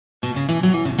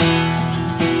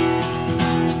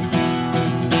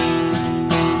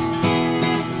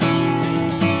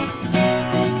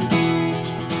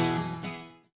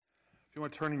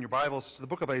want to turn in your Bibles to the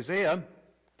book of Isaiah.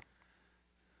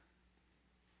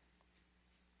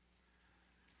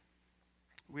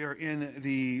 We are in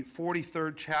the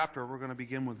 43rd chapter. We're going to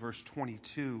begin with verse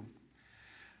 22.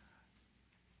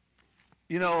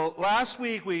 You know, last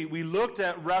week we looked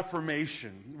at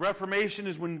Reformation. Reformation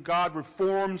is when God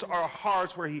reforms our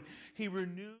hearts, where He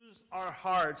renews our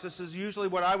hearts. This is usually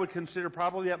what I would consider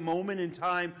probably that moment in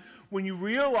time when you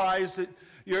realize that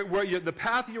the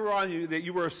path you were on, that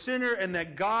you were a sinner and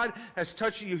that God has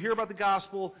touched you. You hear about the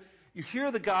gospel, you hear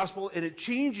the gospel, and it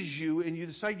changes you, and you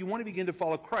decide you want to begin to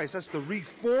follow Christ. That's the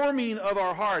reforming of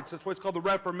our hearts. That's what's called the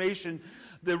Reformation.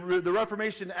 The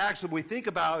Reformation actually we think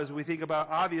about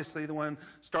obviously the one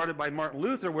started by Martin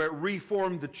Luther, where it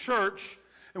reformed the church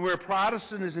and where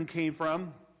Protestantism came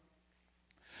from.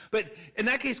 But in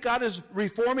that case, God is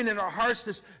reforming in our hearts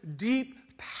this deep,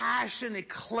 passionate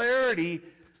clarity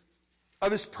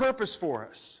of His purpose for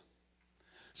us.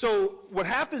 So what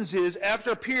happens is, after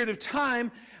a period of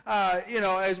time,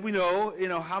 as we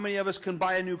know, how many of us can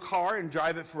buy a new car and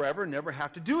drive it forever and never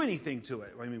have to do anything to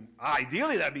it? I mean,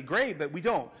 ideally that'd be great, but we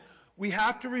don't. We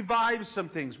have to revive some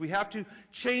things. We have to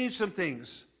change some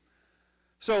things.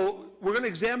 So we're going to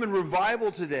examine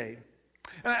revival today.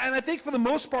 And I think for the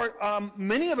most part,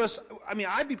 many of us,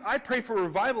 I pray for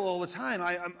revival all the time.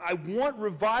 I want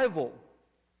revival.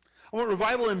 I want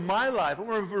revival in my life. I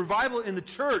want revival in the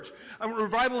church. I want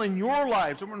revival in your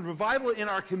lives. I want revival in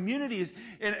our communities,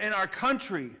 in our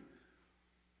country.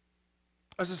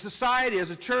 As a society,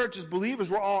 as a church, as believers,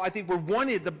 I think we're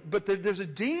wanted, but there's a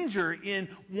danger in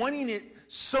wanting it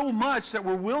so much that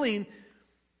we're willing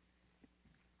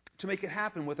to make it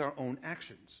happen with our own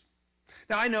actions.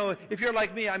 Now, I know if you're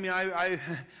like me,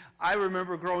 I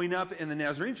remember growing up in the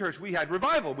Nazarene church, we had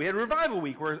revival. We had revival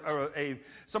week where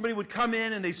somebody would come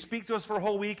in and they'd speak to us for a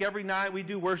whole week. Every night we'd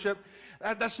do worship.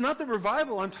 That's not the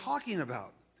revival I'm talking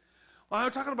about. Well,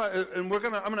 I'm talking about, and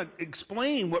I'm going to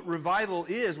explain what revival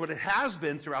is, what it has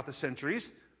been throughout the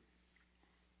centuries,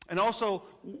 and also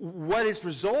what its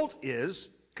result is,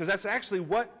 because that's actually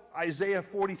what Isaiah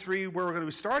 43, where we're going to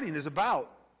be starting, is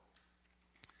about.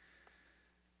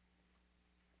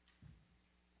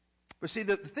 But see,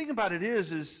 the thing about it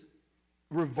is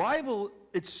revival,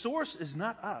 its source is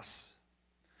not us.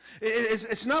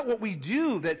 It's not what we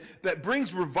do that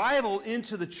brings revival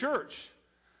into the church.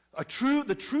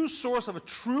 The true source of a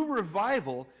true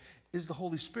revival is the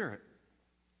Holy Spirit.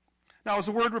 Now, as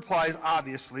the word replies,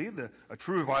 obviously, a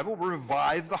true revival will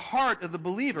revive the heart of the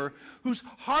believer whose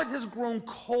heart has grown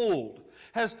cold.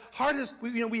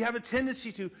 We have a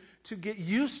tendency to get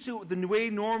used to the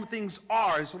way normal things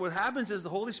are. So what happens is the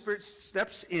Holy Spirit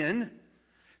steps in,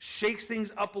 shakes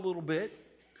things up a little bit,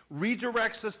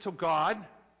 redirects us to God,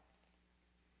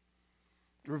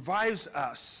 revives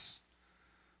us,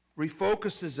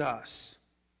 refocuses us.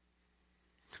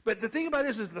 But the thing about it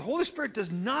is the Holy Spirit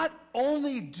does not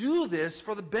only do this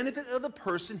for the benefit of the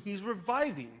person He's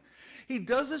reviving. He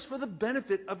does this for the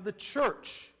benefit of the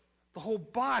church, the whole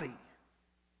body.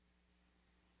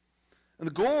 And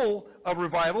the goal of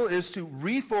revival is to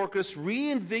refocus,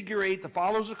 reinvigorate the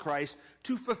followers of Christ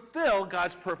to fulfill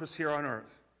God's purpose here on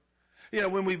earth.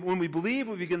 When we believe,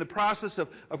 we begin the process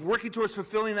of working towards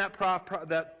fulfilling that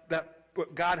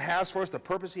what God has for us, the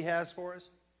purpose He has for us.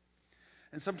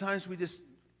 And sometimes we just,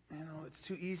 it's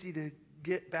too easy to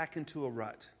get back into a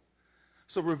rut.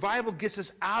 So revival gets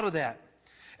us out of that.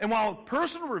 And while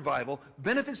personal revival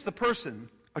benefits the person,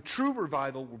 a true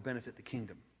revival will benefit the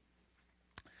kingdom.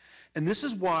 And this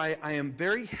is why I am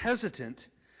very hesitant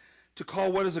to call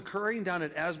what is occurring down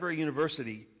at Asbury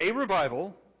University a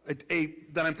revival, that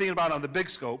I'm thinking about on the big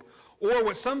scope, or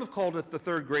what some have called it the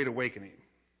Third Great Awakening.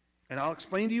 And I'll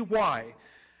explain to you why.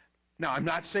 Now, I'm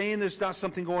not saying there's not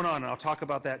something going on, and I'll talk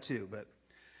about that too. But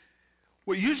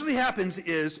what usually happens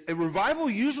is a revival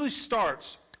usually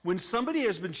starts when somebody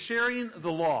has been sharing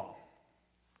the law.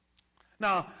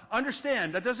 Now,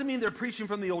 understand, that doesn't mean they're preaching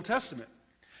from the Old Testament.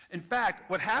 In fact,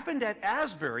 what happened at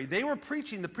Asbury, they were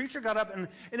preaching, the preacher got up, and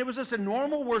it was just a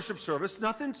normal worship service,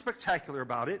 nothing spectacular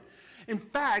about it. In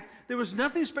fact, there was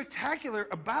nothing spectacular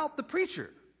about the preacher.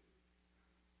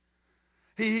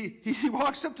 He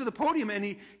walks up to the podium and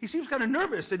he seems kind of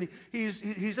nervous, and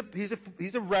he's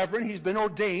a reverend, he's been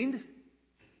ordained,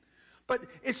 but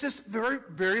it's just very,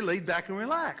 very laid back and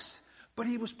relaxed. But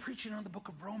he was preaching on the book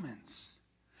of Romans,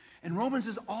 and Romans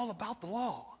is all about the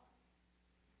law.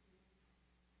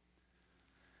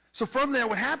 So from there,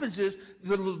 what happens is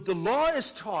the law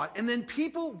is taught, and then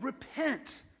people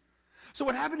repent. So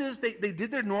what happened is they did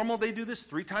their normal, they do this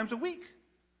 3 times a week.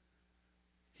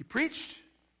 He preached,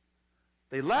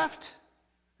 they left,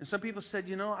 and some people said,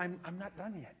 I'm not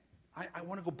done yet. I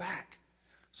want to go back.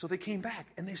 So they came back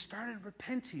and they started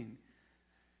repenting.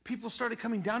 People started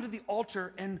coming down to the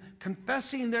altar and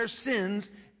confessing their sins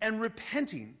and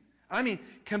repenting. I mean,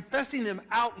 confessing them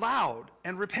out loud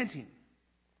and repenting.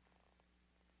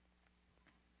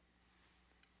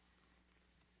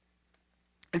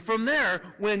 And from there,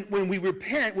 when we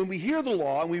repent, when we hear the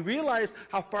law and we realize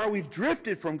how far we've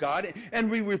drifted from God and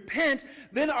we repent,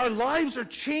 then our lives are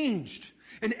changed.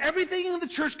 And everything in the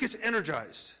church gets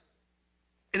energized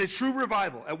in a true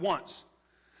revival at once.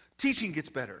 Teaching gets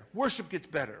better. Worship gets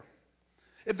better.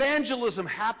 Evangelism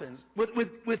happens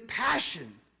with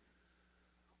passion.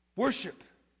 Worship.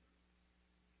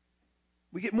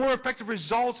 We get more effective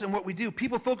results in what we do.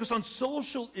 People focus on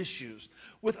social issues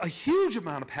with a huge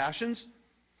amount of passion,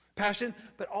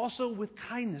 but also with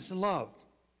kindness and love.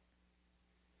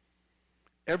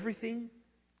 Everything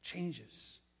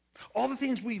changes. All the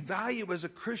things we value as a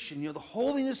Christian, the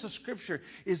holiness of Scripture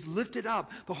is lifted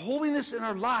up. The holiness in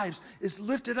our lives is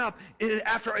lifted up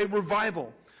after a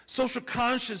revival. Social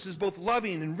conscience is both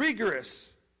loving and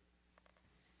rigorous.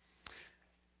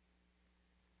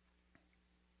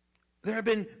 There have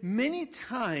been many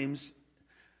times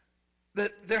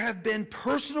that there have been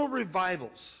personal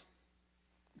revivals.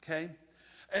 Okay?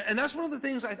 And that's one of the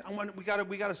things we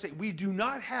got to say. We do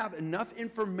not have enough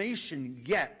information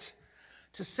yet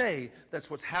to say that's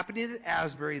what's happening at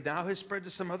Asbury now has spread to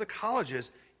some other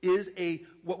colleges is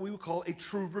what we would call a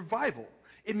true revival.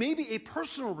 It may be a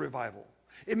personal revival.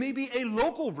 It may be a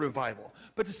local revival.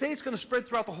 But to say it's going to spread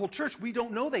throughout the whole church, we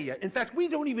don't know that yet. In fact, we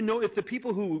don't even know if the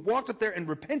people who walked up there and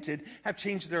repented have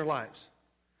changed their lives.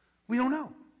 We don't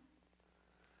know.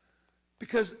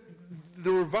 Because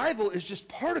the revival is just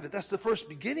part of it. That's the first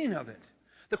beginning of it.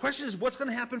 The question is what's going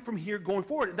to happen from here going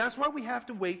forward. And that's why we have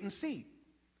to wait and see.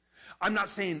 I'm not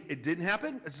saying it didn't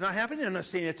happen. It's not happening. I'm not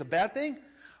saying it's a bad thing.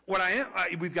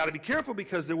 We've got to be careful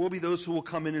because there will be those who will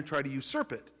come in and try to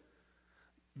usurp it.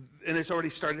 And it's already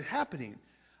started happening.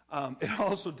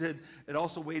 It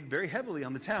also weighed very heavily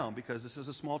on the town because this is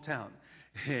a small town.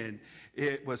 And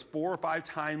it was 4 or 5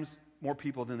 times more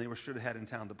people than they should have had in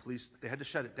town. The police, they had to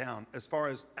shut it down. As far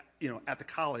as, at the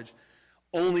college,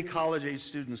 only college-age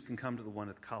students can come to the one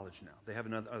at the college now. They have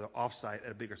another off-site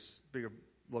at a bigger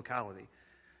locality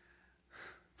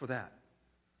for that.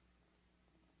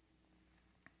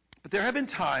 But there have been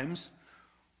times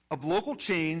of local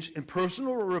change and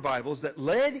personal revivals that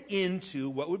led into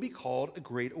what would be called a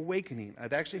great awakening.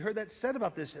 I've actually heard that said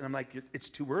about this, and I'm like, it's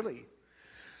too early.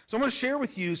 So I'm going to share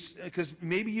with you, because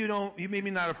maybe you may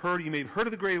not have heard, you may have heard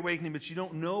of the Great Awakening, but you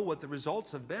don't know what the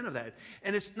results have been of that.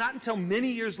 And it's not until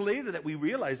many years later that we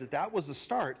realize that was the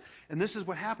start, and this is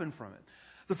what happened from it.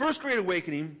 The first Great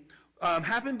Awakening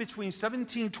happened between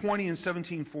 1720 and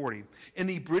 1740 in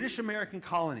the British American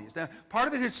colonies. Now, part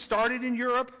of it had started in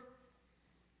Europe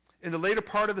in the later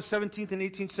part of the 17th and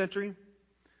 18th century.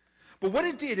 But what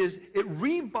it did is it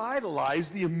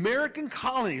revitalized the American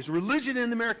colonies, religion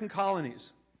in the American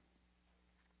colonies.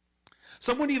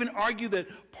 Some would even argue that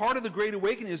part of the Great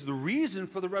Awakening is the reason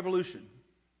for the revolution.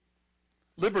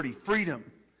 Liberty, freedom.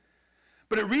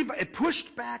 But it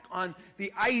pushed back on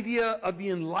the idea of the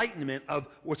Enlightenment of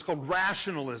what's called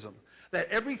rationalism. That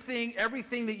everything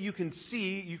that you can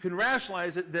see, you can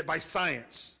rationalize it that by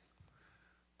science.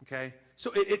 Okay?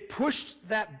 So it pushed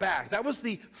that back. That was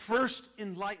the first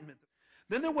Enlightenment.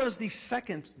 Then there was the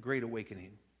second Great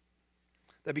Awakening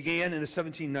that began in the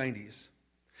 1790s.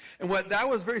 And that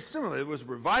was very similar. It was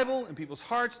revival in people's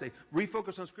hearts. They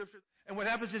refocused on Scripture. And what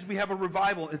happens is we have a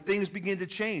revival and things begin to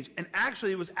change. And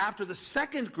actually it was after the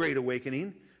second Great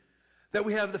Awakening that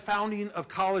we have the founding of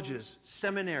colleges,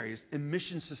 seminaries, and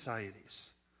mission societies.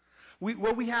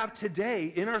 What we have today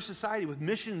in our society with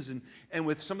missions and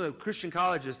with some of the Christian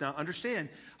colleges, now understand,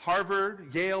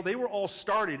 Harvard, Yale, they were all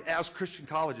started as Christian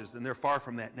colleges, and they're far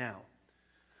from that now.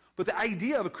 But the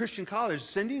idea of a Christian college,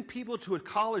 sending people to a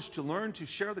college to learn to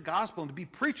share the gospel and to be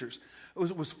preachers,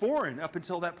 was foreign up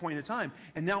until that point in time.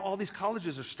 And now all these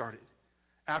colleges are started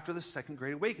after the Second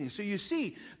Great Awakening. So you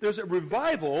see, there's a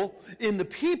revival in the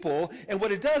people, and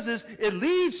what it does is it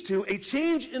leads to a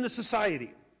change in the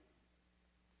society.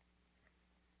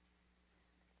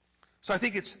 So I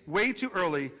think it's way too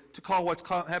early to call what's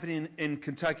happening in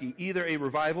Kentucky either a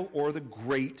revival or the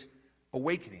Great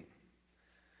Awakening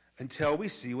until we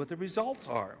see what the results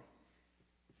are.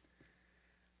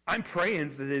 I'm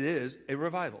praying that it is a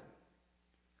revival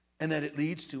and that it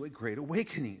leads to a great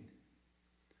awakening.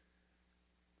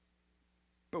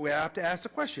 But we have to ask the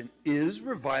question, is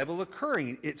revival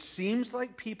occurring? It seems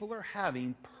like people are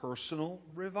having personal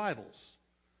revivals.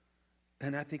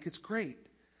 And I think it's great.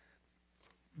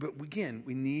 But again,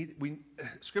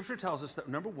 Scripture tells us that,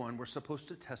 number one, we're supposed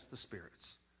to test the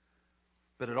spirits.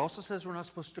 But it also says we're not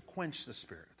supposed to quench the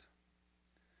Spirit.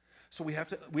 So we have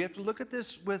to look at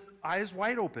this with eyes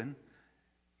wide open.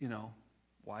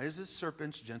 Wise as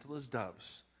serpents, gentle as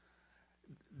doves.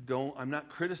 I'm not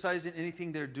criticizing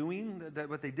anything they're doing,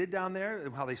 what they did down there,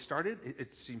 and how they started.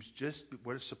 It seems just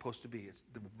what it's supposed to be. It's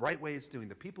the right way it's doing.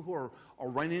 The people who are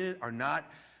running it are not,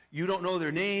 you don't know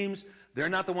their names. They're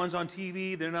not the ones on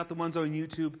TV. They're not the ones on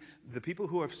YouTube. The people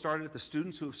who have started it, the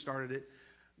students who have started it,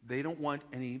 they don't want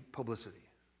any publicity.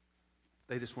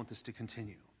 They just want this to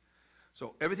continue.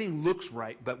 So everything looks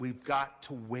right, but we've got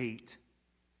to wait.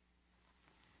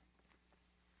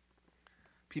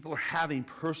 People are having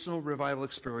personal revival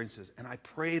experiences, and I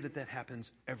pray that that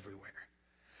happens everywhere.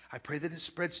 I pray that it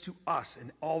spreads to us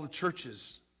and all the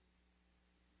churches.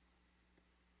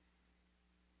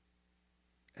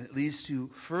 And it leads to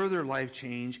further life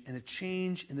change and a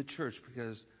change in the church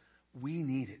because we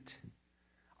need it.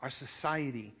 Our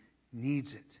society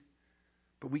needs it.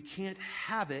 But we can't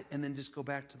have it and then just go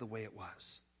back to the way it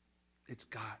was. It's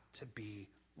got to be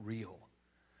real.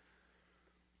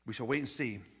 We shall wait and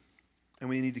see. And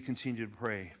we need to continue to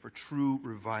pray for true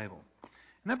revival.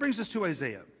 And that brings us to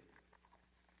Isaiah.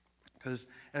 Because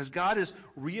as God is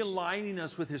realigning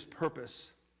us with His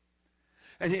purpose,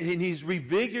 and He's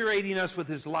revigorating us with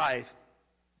His life,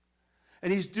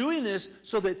 and He's doing this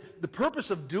so that the purpose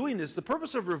of doing this, the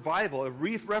purpose of revival, of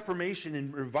reformation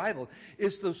and revival,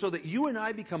 is so that you and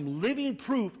I become living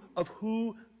proof of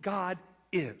who God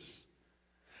is.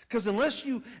 Because unless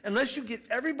you get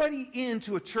everybody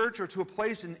into a church or to a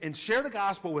place and share the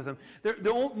gospel with them,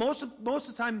 most of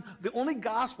the time, the only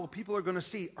gospel people are going to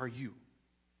see are you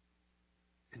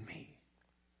and me.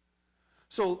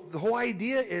 So the whole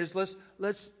idea is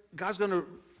God's going to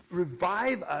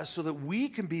revive us so that we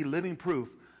can be living proof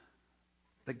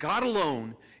that God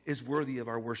alone is worthy of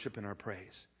our worship and our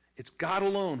praise. It's God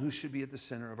alone who should be at the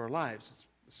center of our lives. It's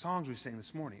the songs we sang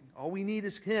this morning. All we need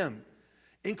is Him.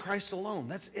 In Christ alone.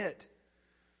 That's it.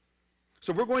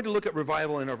 So we're going to look at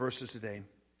revival in our verses today.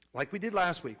 Like we did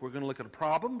last week. We're going to look at a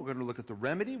problem. We're going to look at the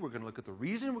remedy. We're going to look at the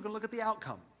reason. We're going to look at the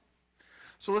outcome.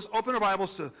 So let's open our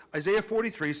Bibles to Isaiah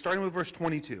 43, starting with verse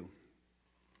 22.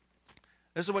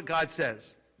 This is what God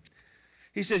says.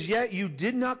 He says, "Yet you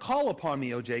did not call upon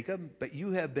me, O Jacob, but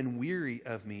you have been weary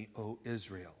of me, O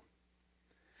Israel.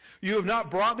 You have not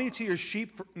brought me to your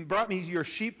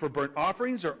sheep for burnt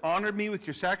offerings, or honored me with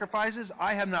your sacrifices.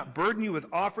 I have not burdened you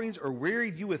with offerings, or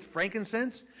wearied you with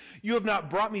frankincense. You have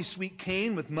not brought me sweet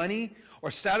cane with money,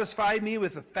 or satisfied me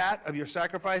with the fat of your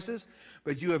sacrifices.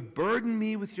 But you have burdened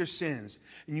me with your sins,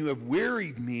 and you have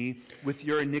wearied me with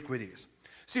your iniquities."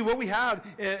 See, what we have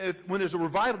when there's a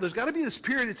revival, there's got to be this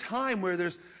period of time where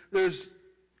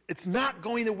it's not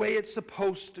going the way it's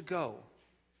supposed to go.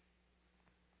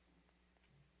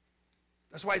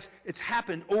 That's why it's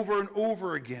happened over and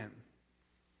over again.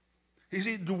 You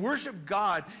see, to worship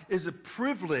God is a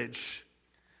privilege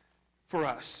for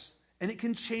us, and it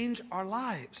can change our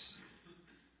lives.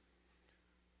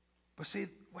 But see,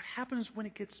 what happens when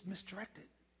it gets misdirected?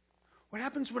 What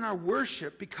happens when our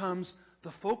worship becomes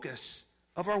the focus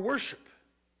of our worship?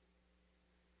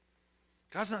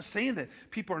 God's not saying that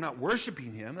people are not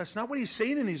worshiping Him. That's not what He's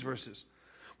saying in these verses.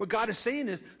 What God is saying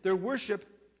is their worship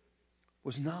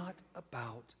was not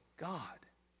about God.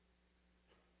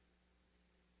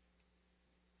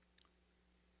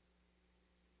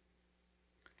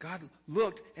 God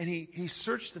looked and He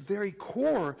searched the very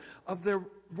core of their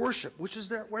worship, which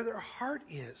is where their heart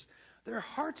is. Their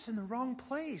heart's in the wrong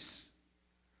place.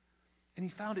 And He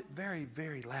found it very,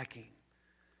 very lacking.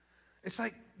 It's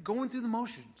like going through the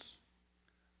motions.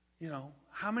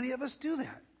 How many of us do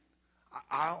that?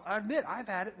 I'll admit, I've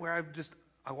had it where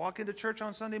I walk into church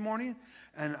on Sunday morning,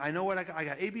 and I know what I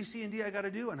got A, B, C, and D I got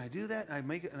to do, and I do that, and I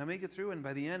make it through, and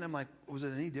by the end I'm like, was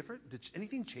it any different? Did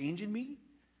anything change in me?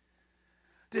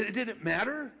 Did it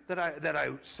matter that I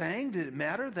sang? Did it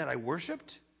matter that I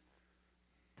worshiped?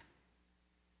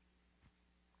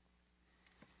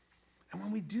 And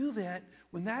when we do that,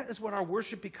 when that is what our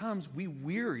worship becomes, we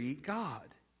weary God.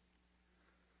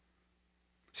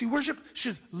 See, worship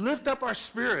should lift up our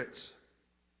spirits.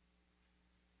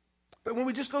 But when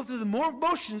we just go through the more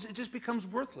motions, it just becomes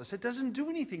worthless. It doesn't do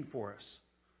anything for us.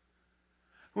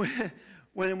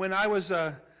 When I was,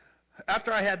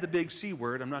 after I had the big C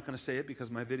word, I'm not going to say it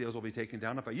because my videos will be taken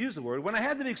down if I use the word. When I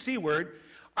had the big C word,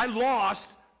 I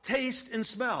lost taste and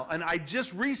smell. And I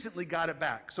just recently got it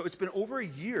back. So it's been over a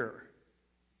year,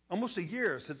 almost a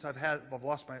year since I've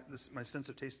lost my sense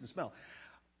of taste and smell.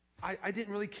 I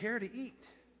didn't really care to eat.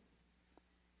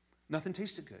 Nothing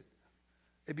tasted good.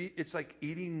 It's like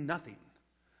eating nothing.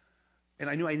 And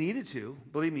I knew I needed to.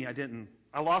 Believe me, I didn't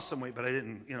I lost some weight, but I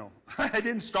didn't, I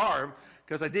didn't starve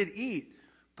because I did eat.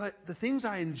 But the things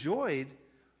I enjoyed,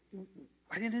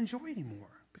 I didn't enjoy anymore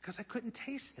because I couldn't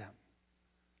taste them.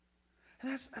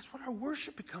 And that's what our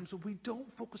worship becomes when we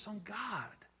don't focus on God.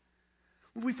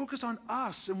 When we focus on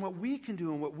us and what we can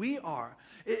do and what we are,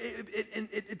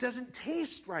 it doesn't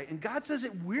taste right. And God says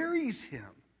it wearies him.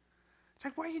 It's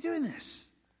like, why are you doing this?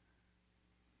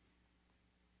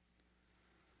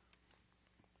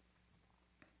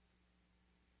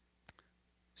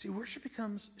 See, worship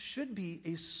should be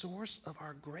a source of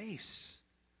our grace.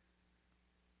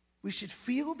 We should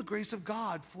feel the grace of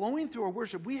God flowing through our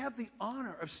worship. We have the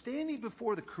honor of standing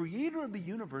before the Creator of the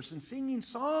universe and singing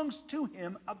songs to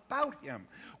Him about Him.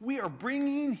 We are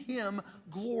bringing Him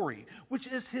glory, which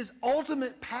is His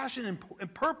ultimate passion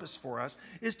and purpose for us,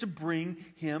 is to bring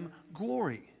Him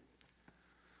glory.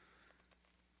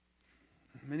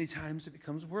 Many times it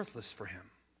becomes worthless for Him.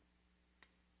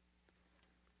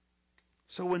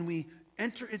 So when we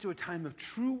enter into a time of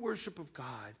true worship of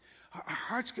God, our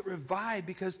hearts get revived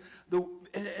because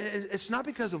it's not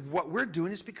because of what we're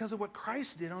doing, it's because of what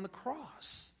Christ did on the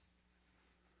cross.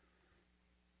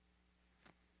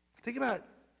 Think about,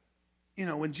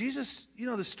 when Jesus,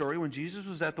 the story when Jesus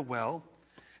was at the well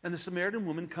and the Samaritan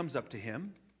woman comes up to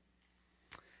him.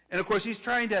 And of course he's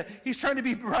trying to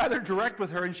be rather direct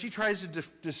with her, and she tries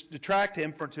to detract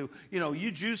him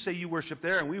you Jews say you worship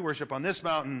there and we worship on this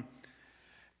mountain.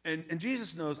 And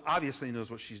Jesus obviously knows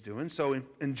what she's doing. So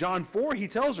in John 4, he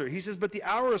tells her, he says, "But the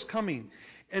hour is coming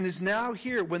and is now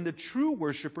here when the true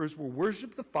worshipers will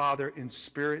worship the Father in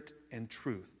spirit and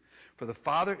truth. For the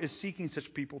Father is seeking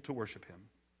such people to worship him."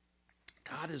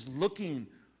 God is looking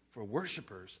for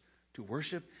worshipers to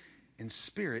worship in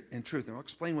spirit and truth. And I'll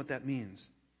explain what that means.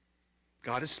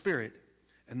 God is spirit,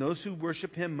 and those who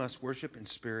worship him must worship in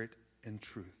spirit and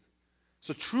truth.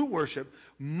 So true worship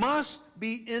must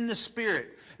be in the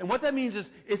Spirit. And what that means is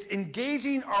it's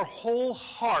engaging our whole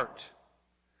heart.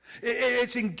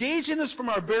 It's engaging us from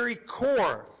our very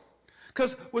core.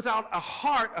 Because without a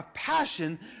heart of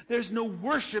passion, there's no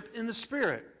worship in the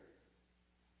Spirit.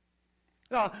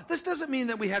 Now, this doesn't mean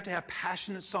that we have to have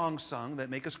passionate songs sung that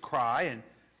make us cry. And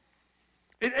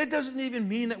it doesn't even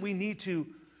mean that we need to,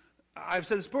 I've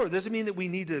said this before, it doesn't mean that we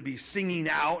need to be singing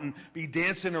out and be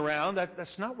dancing around.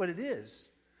 That's not what it is.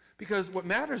 Because what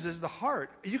matters is the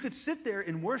heart. You could sit there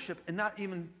in worship and not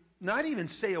even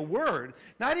say a word,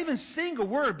 not even sing a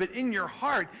word, but in your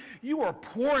heart, you are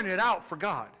pouring it out for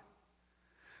God.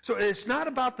 So it's not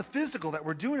about the physical that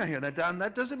we're doing out here.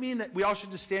 That doesn't mean that we all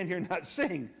should just stand here and not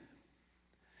sing.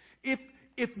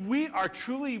 If we are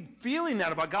truly feeling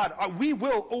that about God, we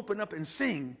will open up and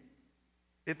sing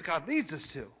if God leads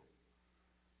us to.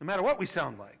 No matter what we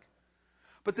sound like.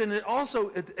 But then it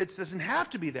doesn't have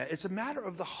to be that. It's a matter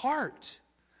of the heart.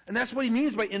 And that's what he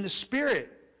means by in the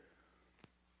Spirit.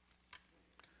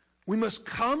 We must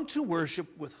come to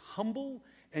worship with humble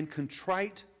and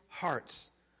contrite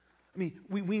hearts. I mean,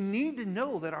 we need to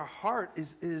know that our heart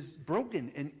is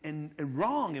broken and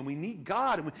wrong, and we need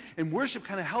God. And worship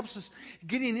kind of helps us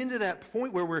getting into that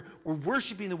point where we're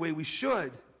worshiping the way we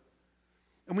should.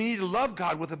 And we need to love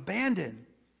God with abandon.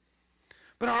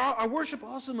 But our worship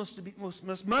also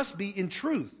must be in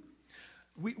truth.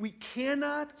 We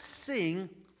cannot sing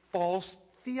false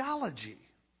theology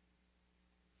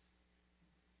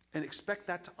and expect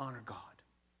that to honor God.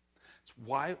 It's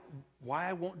why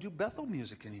I won't do Bethel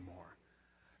music anymore.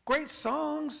 Great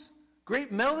songs,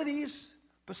 great melodies,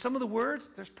 but some of the words,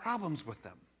 there's problems with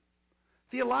them.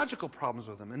 Theological problems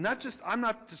with them. And not just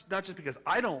because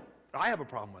I have a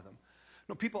problem with them.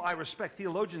 No, people I respect,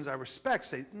 theologians I respect,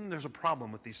 say there's a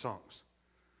problem with these songs.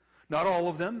 Not all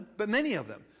of them, but many of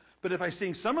them. But if I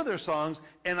sing some of their songs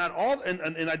and not all,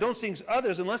 and I don't sing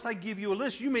others, unless I give you a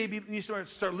list, you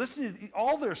start listening to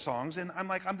all their songs, and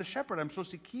I'm the shepherd. I'm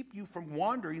supposed to keep you from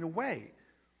wandering away.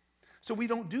 So we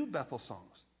don't do Bethel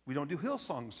songs. We don't do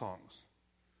Hillsong songs.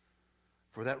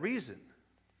 For that reason.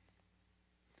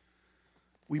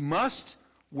 We must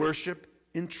worship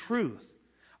in truth.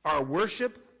 Our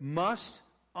worship must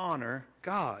honor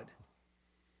God.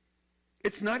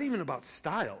 It's not even about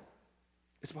style.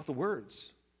 It's about the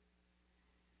words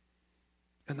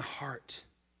and the heart.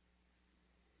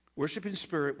 Worship in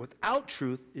spirit without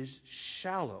truth is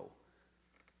shallow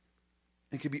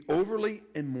and can be overly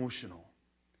emotional.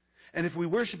 And if we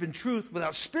worship in truth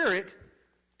without spirit,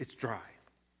 it's dry.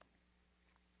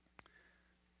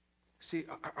 See,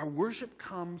 our worship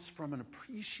comes from an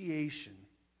appreciation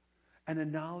and a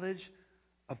knowledge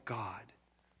of God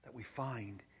that we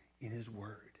find in His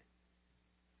Word.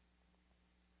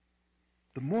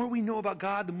 The more we know about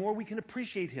God, the more we can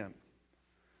appreciate Him.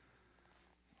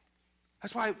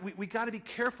 That's why we got to be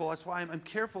careful. That's why I'm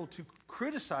careful to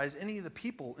criticize any of the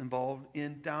people involved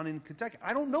down in Kentucky.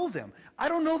 I don't know them. I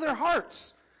don't know their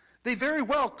hearts. They very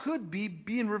well could be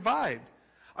being revived.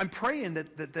 I'm praying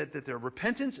that their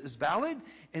repentance is valid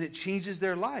and it changes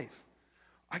their life.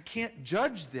 I can't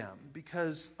judge them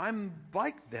because I'm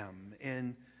like them.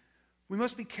 And we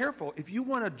must be careful. If you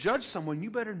want to judge someone,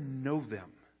 you better know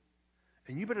them.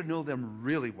 And you better know them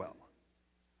really well.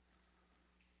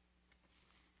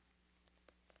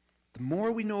 The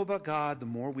more we know about God, the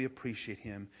more we appreciate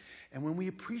Him. And when we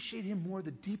appreciate Him more,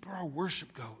 the deeper our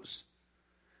worship goes.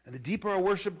 And the deeper our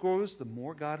worship goes, the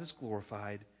more God is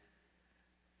glorified.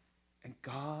 And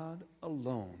God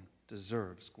alone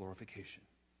deserves glorification.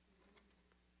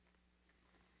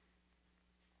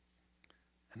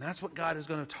 And that's what God is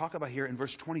going to talk about here in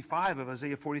verse 25 of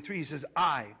Isaiah 43. He says,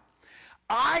 I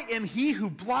am He who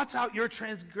blots out your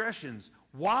transgressions.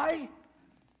 Why?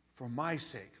 For my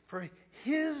sake. For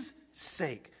His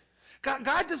sake. God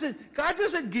doesn't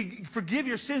forgive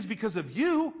your sins because of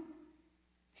you.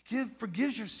 He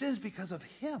forgives your sins because of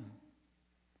Him. And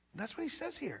that's what He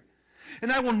says here. And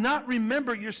I will not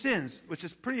remember your sins, which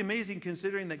is pretty amazing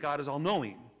considering that God is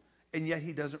all-knowing. And yet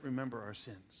He doesn't remember our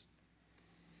sins.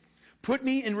 Put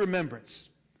me in remembrance.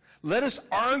 Let us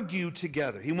argue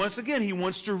together. He wants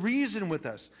to reason with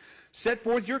us. Set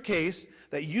forth your case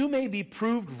that you may be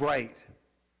proved right.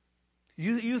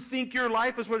 You think your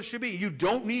life is what it should be. You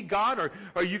don't need God,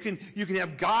 or you can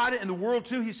have God in the world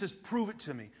too. He says, prove it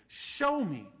to me. Show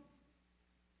me.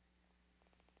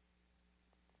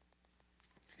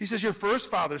 He says, your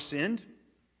first father sinned,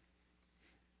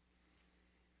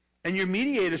 and your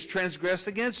mediators transgressed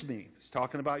against me. He's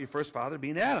talking about your first father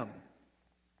being Adam.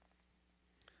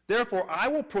 Therefore, I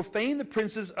will profane the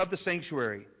princes of the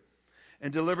sanctuary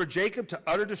and deliver Jacob to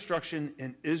utter destruction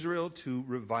and Israel to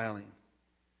reviling.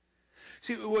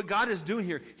 See, what God is doing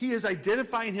here, He is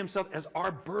identifying Himself as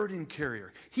our burden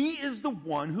carrier. He is the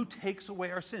one who takes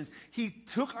away our sins. He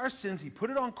took our sins, He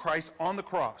put it on Christ on the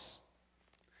cross.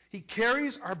 He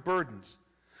carries our burdens.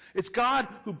 It's God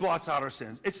who blots out our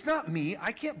sins. It's not me.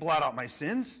 I can't blot out my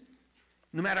sins,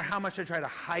 no matter how much I try to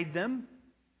hide them.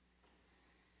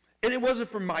 And it wasn't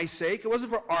for my sake. It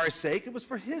wasn't for our sake. It was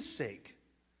for His sake.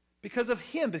 Because of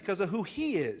Him, because of who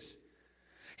He is.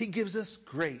 He gives us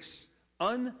grace,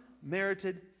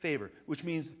 unmerited favor, which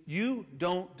means you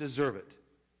don't deserve it.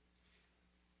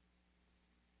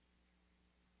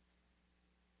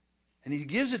 And He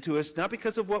gives it to us not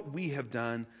because of what we have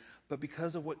done, but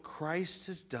because of what Christ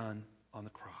has done on the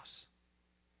cross.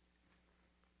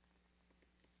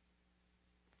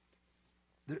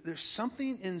 There's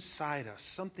something inside us,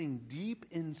 something deep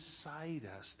inside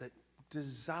us that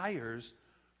desires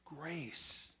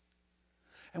grace.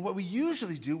 And what we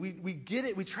usually do, we get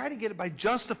it, we try to get it by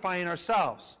justifying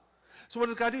ourselves. So what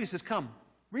does God do? He says, come,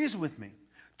 reason with me.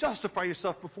 Justify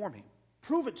yourself before me.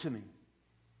 Prove it to me.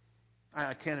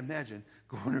 I can't imagine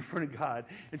going in front of God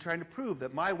and trying to prove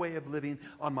that my way of living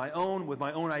on my own, with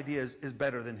my own ideas, is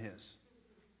better than His.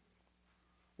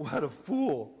 What a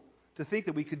fool to think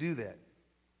that we could do that.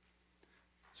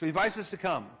 So He invites us to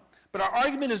come. But our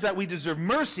argument is that we deserve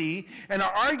mercy, and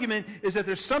our argument is that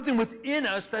there's something within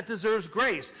us that deserves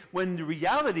grace, when the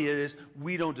reality is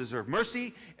we don't deserve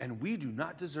mercy, and we do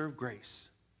not deserve grace.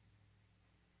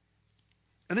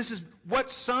 And this is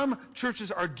what some churches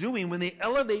are doing when they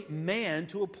elevate man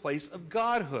to a place of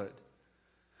godhood.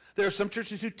 There are some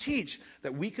churches who teach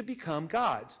that we could become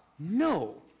gods.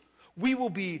 No. We will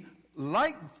be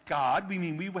like God.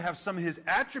 We will have some of His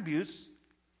attributes.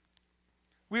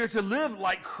 We are to live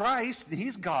like Christ.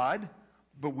 He's God,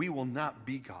 but we will not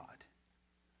be God.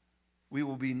 We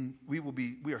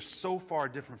are so far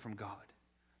different from God.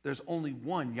 There's only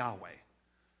one Yahweh.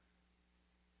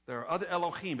 There are other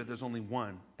Elohim, but there's only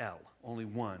one El, only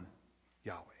one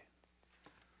Yahweh.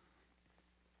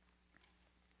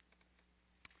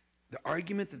 The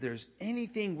argument that there's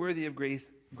anything worthy of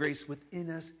grace within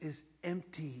us is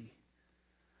empty.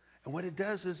 And what it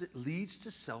does is it leads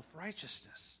to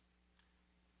self-righteousness.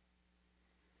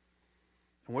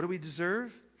 And what do we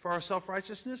deserve for our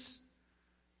self-righteousness?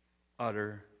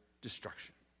 Utter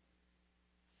destruction.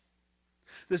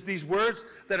 These words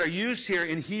that are used here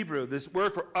in Hebrew, this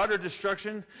word for utter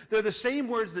destruction, they're the same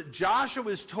words that Joshua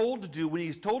is told to do when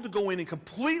he's told to go in and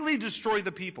completely destroy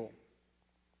the people.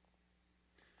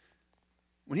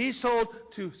 When he's told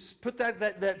to put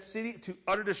that city to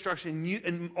utter destruction,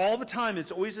 and all the time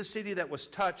it's always a city that was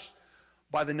touched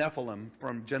by the Nephilim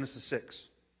from Genesis 6.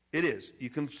 It is. You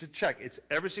can check. It's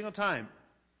every single time.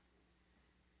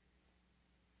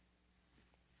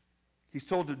 He's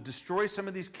told to destroy some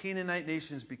of these Canaanite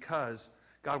nations because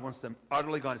God wants them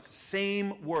utterly gone. It's the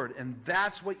same word, and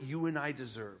that's what you and I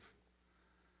deserve.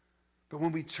 But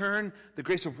when we turn the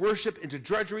grace of worship into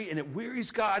drudgery and it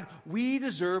wearies God, we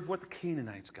deserve what the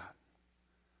Canaanites got.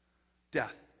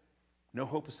 Death, no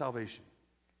hope of salvation,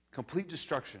 complete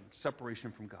destruction,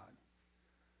 separation from God.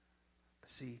 But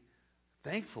see,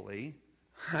 thankfully,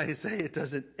 I say it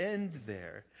doesn't end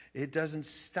there. It doesn't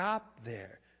stop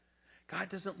there. God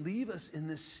doesn't leave us in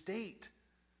this state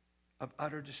of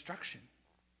utter destruction.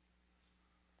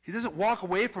 He doesn't walk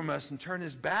away from us and turn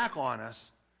his back on us.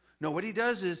 No, what he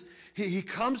does is he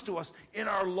comes to us in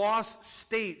our lost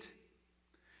state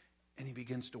and he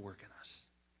begins to work in us.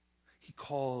 He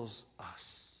calls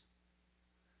us.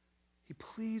 He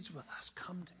pleads with us,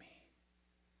 come to me.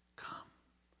 Come.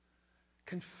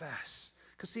 Confess.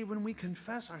 Because see, when we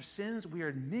confess our sins, we are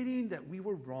admitting that we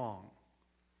were wrong.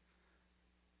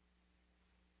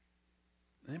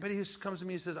 Anybody who comes to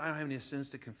me and says, I don't have any sins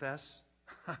to confess,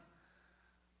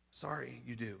 sorry,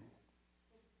 you do.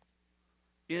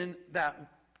 In that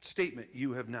statement,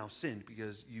 you have now sinned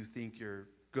because you think you're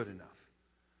good enough.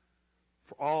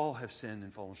 For all have sinned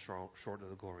and fallen short of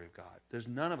the glory of God. There's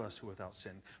none of us who are without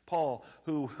sin. Paul,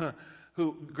 who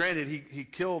granted, he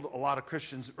killed a lot of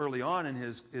Christians early on in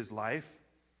his life,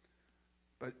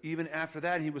 but even after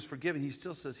that, he was forgiven. He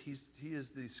still says he is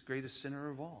the greatest sinner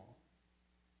of all.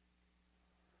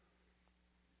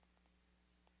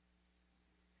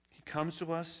 He comes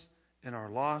to us in our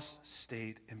lost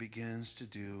state and begins to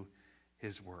do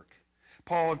his work.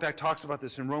 Paul, in fact, talks about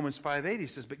this in Romans 5:8. He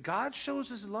says, but God shows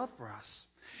his love for us,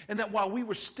 and that while we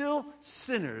were still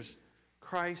sinners,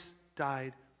 Christ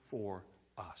died for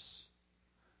us.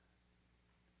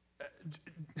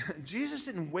 Jesus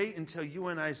didn't wait until you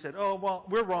and I said, oh, well,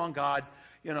 we're wrong, God.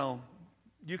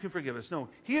 You can forgive us. No,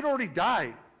 he had already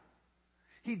died.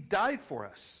 He died for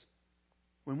us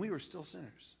when we were still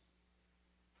sinners.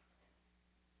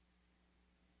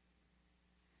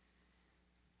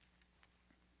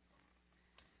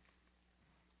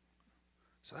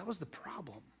 So that was the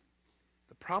problem.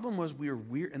 The problem was we were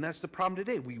weary, and that's the problem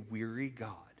today. We weary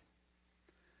God.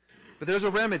 But there's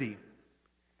a remedy.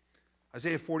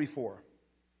 Isaiah 44. It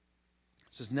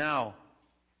says, now,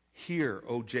 hear,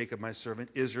 O Jacob, my servant,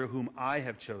 Israel, whom I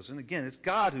have chosen. Again, it's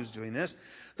God who's doing this.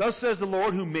 Thus says the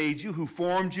Lord who made you, who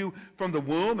formed you from the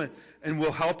womb and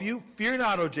will help you. Fear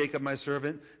not, O Jacob, my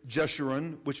servant,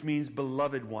 Jeshurun, which means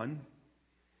beloved one,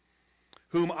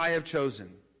 whom I have chosen.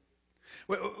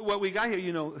 What we got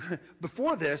here,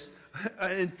 before this,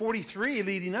 in 43,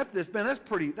 leading up to this, man,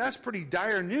 that's pretty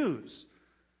dire news.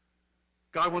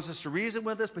 God wants us to reason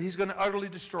with us, but he's going to utterly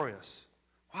destroy us.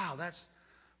 Wow, that's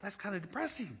kind of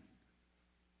depressing.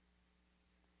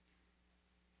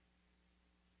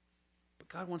 But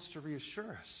God wants to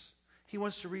reassure us. He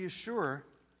wants to reassure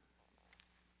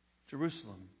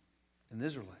Jerusalem and the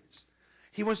Israelites.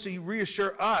 He wants to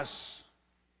reassure us.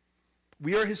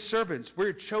 We are his servants.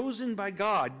 We're chosen by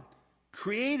God,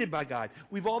 created by God.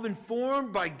 We've all been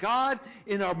formed by God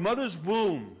in our mother's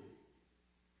womb.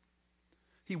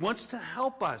 He wants to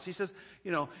help us. He says,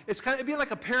 it'd be like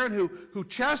a parent who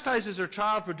chastises their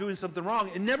child for doing something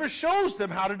wrong and never shows them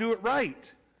how to do it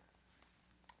right.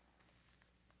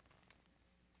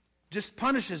 Just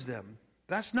punishes them.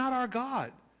 That's not our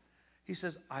God. He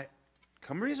says,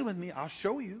 come reason with me. I'll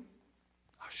show you.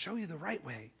 I'll show you the right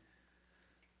way.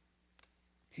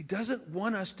 He doesn't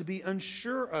want us to be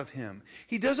unsure of him.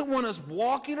 He doesn't want us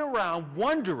walking around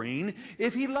wondering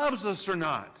if he loves us or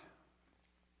not.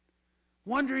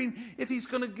 Wondering if he's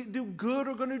going to do good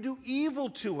or going to do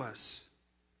evil to us.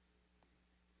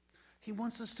 He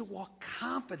wants us to walk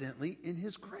confidently in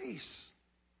his grace.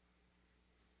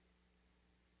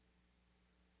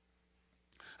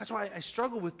 That's why I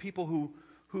struggle with people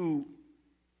who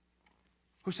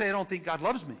say, I don't think God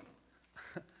loves me.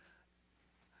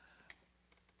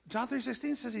 John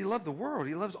 3:16 says he loved the world.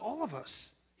 He loves all of us.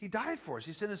 He died for us.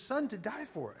 He sent his son to die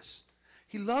for us.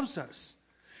 He loves us.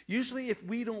 Usually if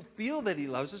we don't feel that he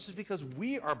loves us, it's because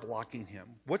we are blocking him.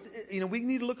 We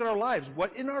need to look at our lives.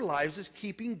 What in our lives is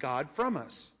keeping God from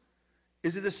us?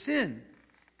 Is it a sin?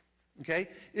 Okay?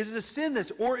 Is it a sin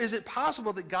or is it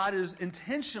possible that God is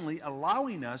intentionally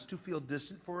allowing us to feel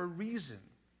distant for a reason?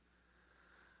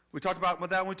 We talked about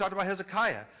that when we talked about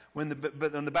Hezekiah. When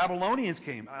the Babylonians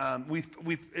came,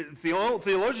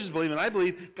 theologians believe, and I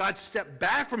believe, God stepped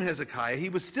back from Hezekiah. He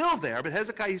was still there, but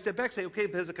Hezekiah, he stepped back and said, okay,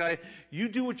 Hezekiah, you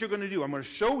do what you're going to do. I'm going to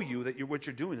show you that what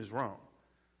you're doing is wrong.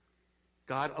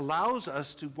 God allows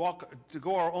us to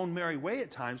go our own merry way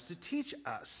at times to teach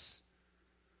us.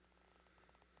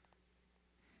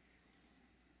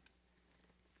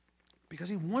 Because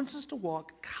he wants us to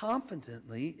walk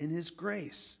confidently in his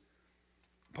grace.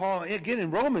 Paul, again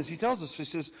in Romans, he tells us, he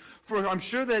says, for I'm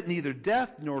sure that neither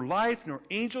death, nor life, nor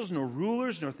angels, nor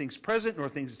rulers, nor things present, nor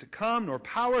things to come, nor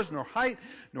powers, nor height,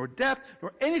 nor depth,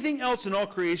 nor anything else in all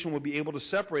creation will be able to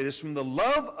separate us from the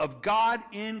love of God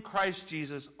in Christ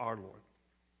Jesus our Lord.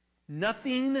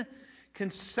 Nothing can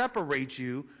separate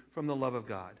you from the love of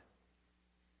God.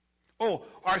 Oh,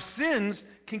 our sins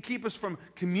can keep us from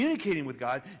communicating with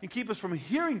God and keep us from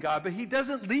hearing God, but He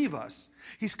doesn't leave us.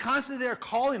 He's constantly there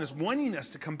calling us, wanting us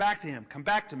to come back to Him, come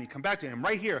back to me, come back to Him.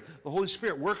 Right here, the Holy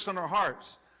Spirit works on our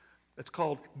hearts. It's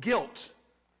called guilt.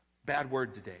 Bad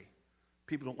word today.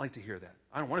 People don't like to hear that.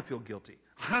 I don't want to feel guilty.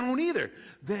 I don't either.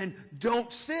 Then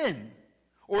don't sin.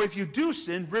 Or if you do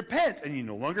sin, repent, and you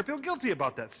no longer feel guilty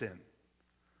about that sin.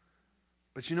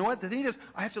 But you know what? The thing is,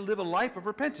 I have to live a life of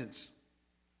repentance.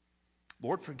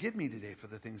 Lord, forgive me today for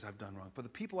the things I've done wrong, for the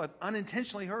people I've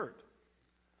unintentionally hurt.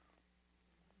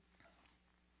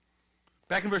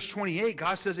 Back in verse 28,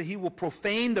 God says that He will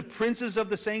profane the princes of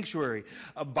the sanctuary.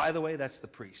 By the way, that's the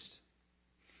priest.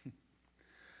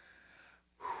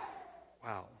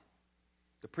 Wow.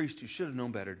 The priest who should have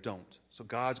known better don't. So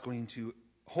God's going to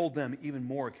hold them even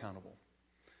more accountable.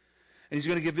 And He's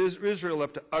going to give Israel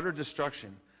up to utter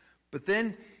destruction. But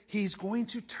then He's going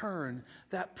to turn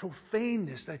that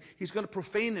profaneness, that He's going to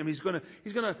profane them. He's going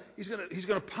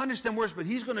to punish them worse, but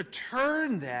He's going to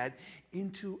turn that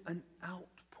into an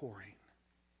outpouring.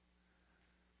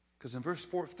 Because in verse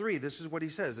 3, this is what He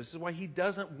says. This is why He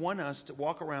doesn't want us to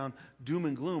walk around doom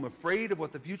and gloom, afraid of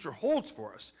what the future holds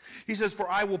for us. He says, for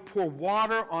I will pour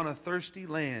water on a thirsty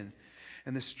land,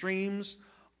 and the streams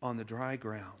on the dry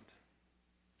ground.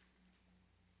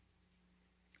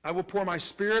 I will pour my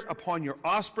Spirit upon your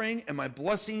offspring and my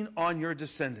blessing on your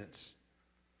descendants.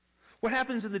 What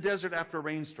happens in the desert after a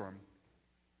rainstorm?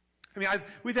 I mean,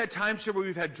 we've had times here where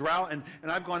we've had drought, and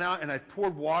I've gone out and I've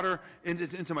poured water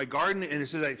into my garden, and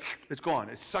it's gone.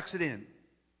 It sucks it in.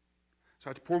 So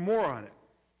I have to pour more on it.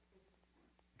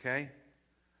 Okay?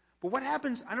 But what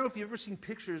happens, I don't know if you've ever seen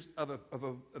pictures of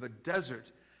a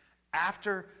desert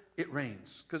after it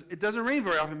rains. Because it doesn't rain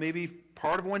very often, maybe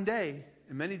part of one day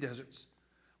in many deserts.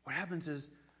 What happens is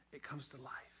it comes to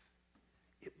life.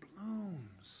 It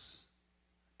blooms.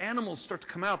 Animals start to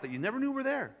come out that you never knew were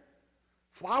there.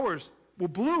 Flowers will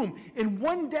bloom in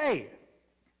one day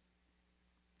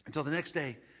until the next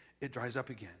day it dries up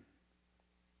again.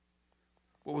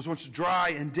 What was once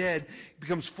dry and dead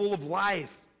becomes full of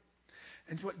life.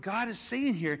 And what God is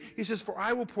saying here, He says, for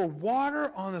I will pour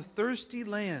water on the thirsty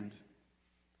land.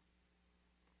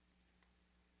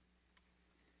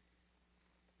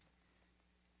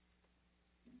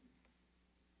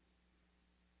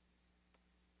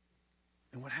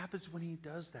 And what happens when He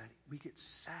does that? We get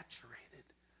saturated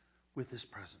with His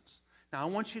presence. Now, I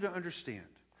want you to understand.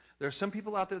 There are some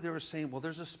people out there that are saying, well,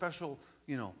 there's a special,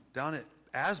 down at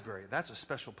Asbury, that's a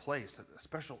special place. A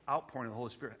special outpouring of the Holy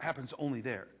Spirit happens only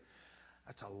there.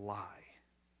 That's a lie.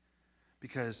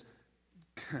 Because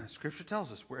Scripture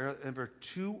tells us, wherever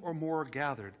two or more are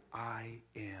gathered, I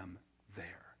am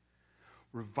there.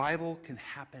 Revival can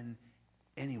happen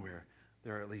anywhere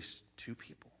there are at least two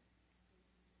people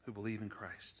who believe in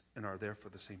Christ and are there for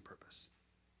the same purpose.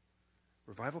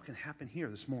 Revival can happen here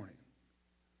this morning.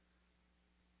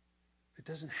 It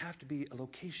doesn't have to be a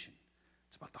location.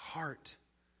 It's about the heart.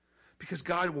 Because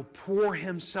God will pour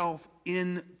Himself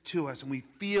into us, and we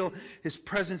feel His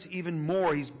presence even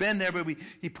more. He's been there, but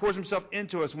He pours Himself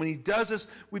into us. When He does this,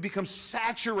 we become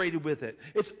saturated with it.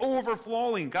 It's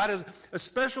overflowing. God has a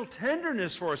special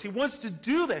tenderness for us. He wants to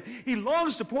do that. He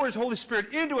longs to pour His Holy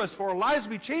Spirit into us for our lives to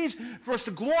be changed, for us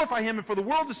to glorify Him, and for the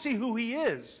world to see who He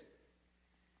is.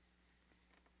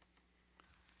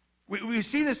 We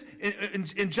see this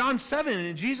in John 7,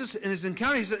 and Jesus in His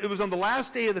encounter, He said it was on the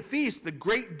last day of the feast, a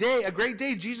great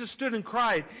day, Jesus stood and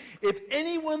cried, if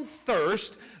anyone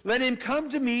thirst, let him come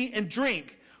to me and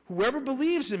drink. Whoever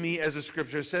believes in me, as the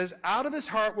Scripture says, out of his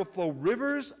heart will flow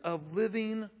rivers of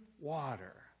living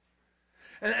water.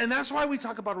 And that's why we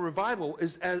talk about a revival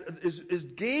is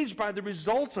gauged by the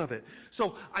results of it.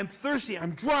 So I'm thirsty,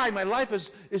 I'm dry, my life is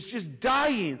just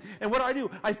dying. And what do?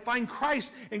 I find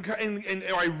Christ and God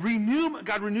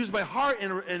renews my heart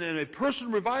in a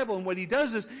personal revival. And what He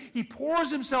does is He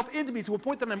pours Himself into me to a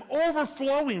point that I'm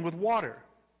overflowing with water.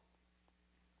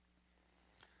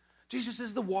 Jesus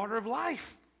is the water of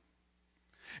life.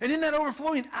 And in that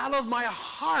overflowing, out of my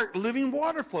heart, living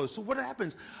water flows. So what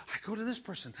happens? I go to this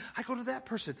person. I go to that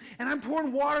person. And I'm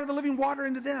pouring water, the living water,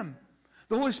 into them.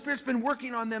 The Holy Spirit's been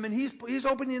working on them, and He's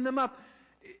opening them up.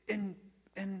 And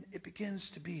it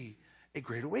begins to be a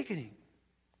great awakening.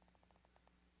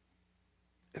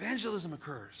 Evangelism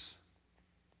occurs.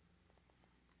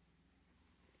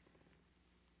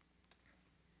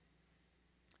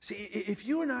 See, if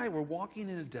you and I were walking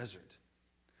in a desert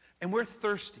and we're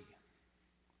thirsty,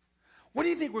 what do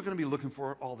you think we're going to be looking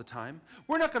for all the time?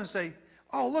 We're not going to say,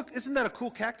 oh, look, isn't that a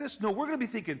cool cactus? No, we're going to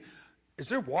be thinking, is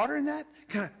there water in that?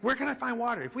 Where can I find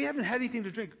water? If we haven't had anything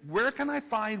to drink, where can I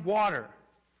find water?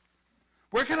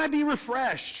 Where can I be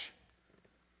refreshed?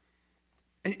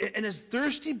 And as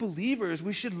thirsty believers,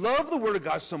 we should love the Word of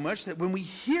God so much that when we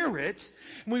hear it,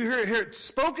 when we hear it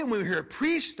spoken, when we hear it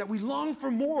preached, that we long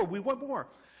for more. We want more.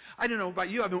 I don't know about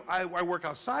you. I work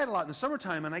outside a lot in the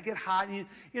summertime, and I get hot. And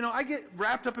I get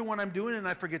wrapped up in what I'm doing, and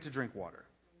I forget to drink water.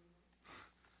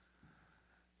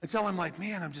 Until I'm like,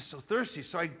 man, I'm just so thirsty.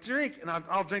 So I drink, and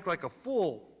I'll drink like a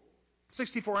full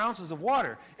 64 ounces of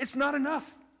water. It's not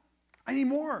enough. I need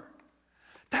more.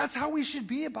 That's how we should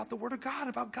be about the Word of God,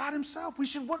 about God Himself. We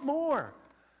should want more.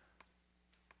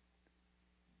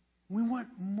 We want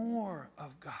more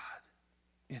of God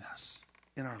in us,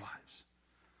 in our lives.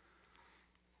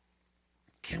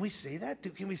 Can we say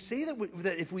that? Can we say that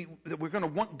we're going to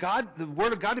want God, the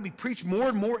Word of God, to be preached more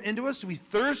and more into us? Do we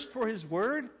thirst for His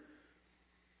Word?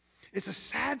 It's a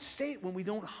sad state when we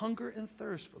don't hunger and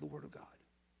thirst for the Word of God.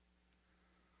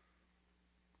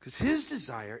 Because His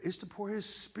desire is to pour His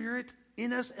Spirit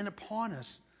in us and upon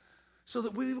us so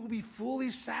that we will be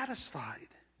fully satisfied.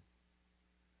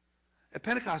 At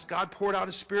Pentecost, God poured out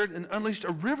His Spirit and unleashed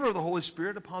a river of the Holy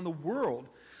Spirit upon the world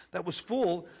that was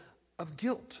full of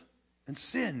guilt and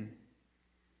sin.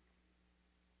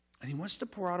 And He wants to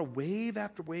pour out a wave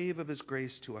after wave of His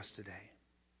grace to us today.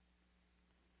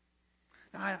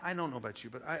 Now, I don't know about you,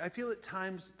 but I feel at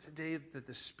times today that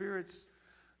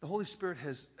the Holy Spirit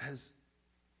has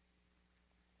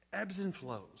ebbs and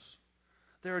flows.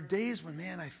 There are days when,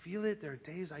 man, I feel it. There are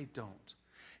days I don't.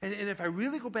 And if I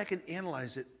really go back and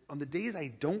analyze it, on the days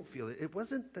I don't feel it, it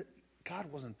wasn't that God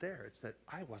wasn't there. It's that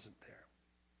I wasn't there.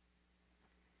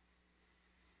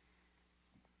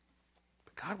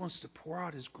 But God wants to pour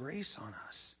out His grace on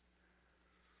us.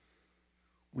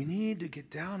 We need to get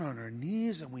down on our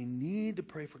knees and we need to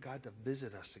pray for God to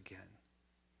visit us again.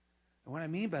 And what I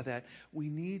mean by that, we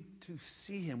need to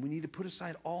see Him. We need to put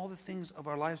aside all the things of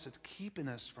our lives that's keeping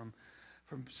us from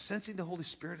sensing the Holy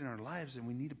Spirit in our lives, and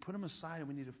we need to put them aside and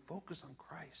we need to focus on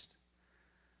Christ.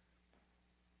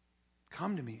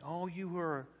 Come to me, all you who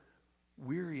are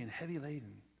weary and heavy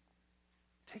laden.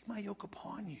 Take my yoke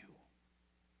upon you.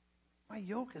 My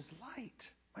yoke is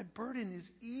light. My burden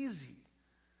is easy.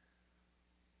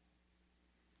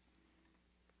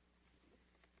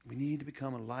 We need to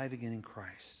become alive again in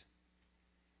Christ.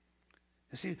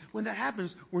 And see, when that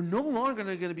happens, we're no longer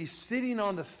going to be sitting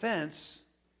on the fence.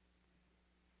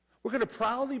 We're going to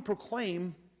proudly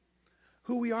proclaim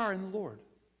who we are in the Lord.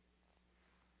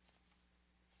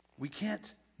 We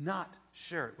can't not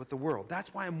share it with the world.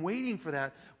 That's why I'm waiting for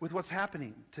that with what's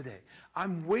happening today.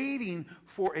 I'm waiting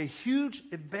for a huge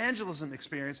evangelism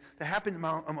experience to happen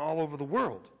all over the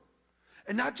world.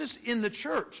 And not just in the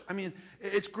church. I mean,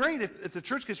 it's great if the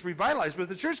church gets revitalized, but if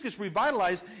the church gets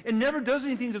revitalized and never does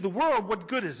anything to the world, what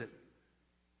good is it?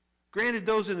 Granted,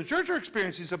 those in the church are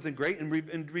experiencing something great and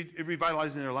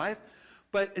revitalizing their life,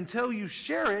 but until you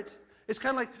share it, it's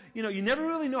kind of like, you never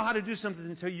really know how to do something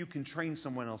until you can train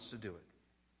someone else to do it.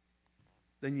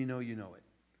 Then you know it.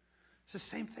 It's the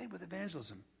same thing with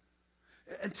evangelism.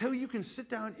 Until you can sit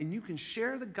down and you can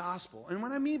share the gospel. And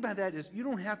what I mean by that is you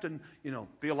don't have to,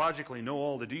 theologically know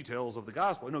all the details of the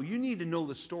gospel. No, you need to know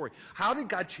the story. How did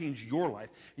God change your life?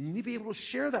 And you need to be able to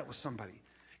share that with somebody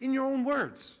in your own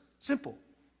words. Simple.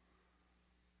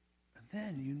 And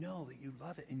then you know that you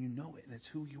love it and you know it and it's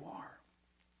who you are.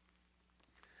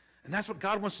 And that's what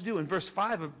God wants to do. In verse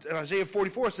 5 of Isaiah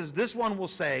 44 it says, this one will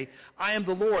say, I am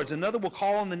the Lord's. Another will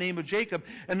call on the name of Jacob.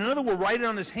 And another will write it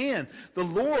on his hand. The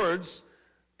Lord's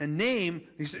and name,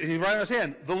 he write on his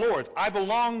hand, the Lord's. I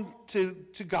belong to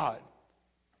God.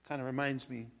 Kind of reminds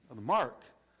me of the mark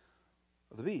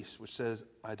of the beast, which says,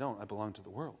 I don't. I belong to the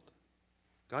world.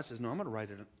 God says, no, I'm going to write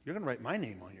it. You're going to write my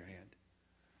name on your hand.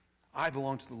 I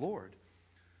belong to the Lord.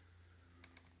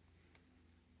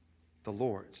 The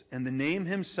Lord's. And name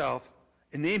himself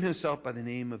by the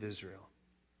name of Israel.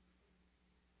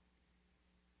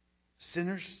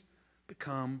 Sinners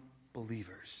become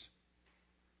believers.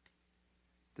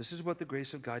 This is what the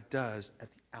grace of God does at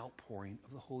the outpouring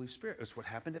of the Holy Spirit. It's what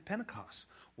happened at Pentecost.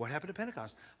 What happened at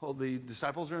Pentecost? Well, the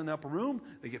disciples are in the upper room.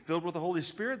 They get filled with the Holy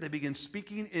Spirit. They begin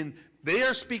speaking they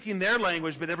are speaking their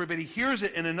language, but everybody hears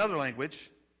it in another language,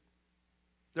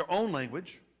 their own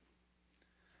language.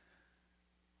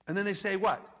 And then they say,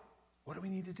 what? What do we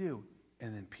need to do?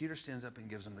 And then Peter stands up and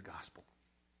gives them the gospel.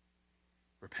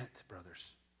 Repent,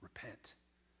 brothers. Repent.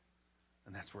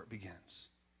 And that's where it begins.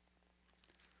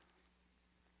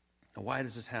 Now, why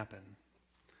does this happen?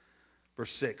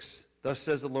 Verse 6, thus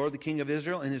says the Lord, the King of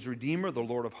Israel, and his Redeemer, the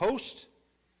Lord of hosts.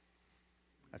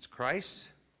 That's Christ.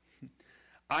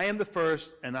 I am the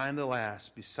first, and I am the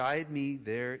last. Beside me,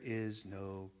 there is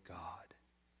no God.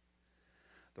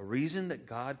 The reason that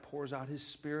God pours out his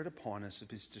Spirit upon us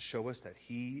is to show us that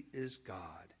he is God.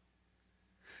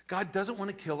 God doesn't want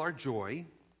to kill our joy.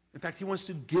 In fact, he wants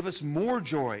to give us more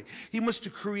joy. He wants to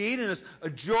create in us a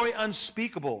joy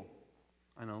unspeakable.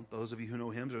 I know those of you who know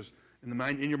hymns, there's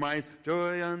in your mind,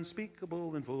 joy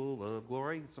unspeakable and full of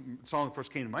glory. Some song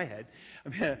first came to my head. I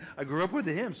mean, I grew up with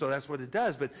the hymn, so that's what it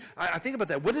does. But I think about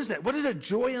that. What is that? What is that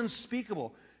joy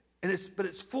unspeakable? But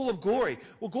it's full of glory.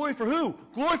 Well, glory for who?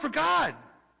 Glory for God.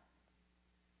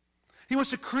 He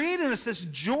wants to create in us this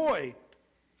joy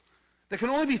that can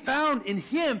only be found in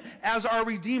him as our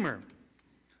Redeemer.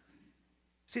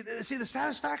 See, the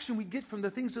satisfaction we get from the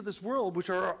things of this world,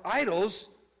 which are our idols,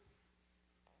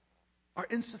 are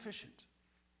insufficient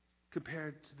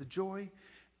compared to the joy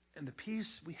and the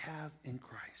peace we have in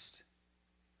Christ.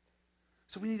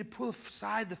 So we need to put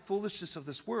aside the foolishness of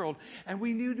this world, and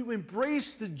we need to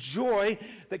embrace the joy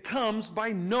that comes by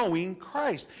knowing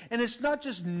Christ. And it's not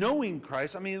just knowing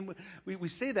Christ. I mean, we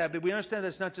say that, but we understand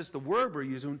that's not just the word we're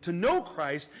using. To know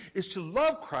Christ is to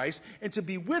love Christ and to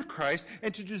be with Christ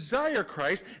and to desire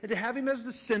Christ and to have him as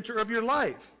the center of your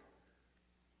life.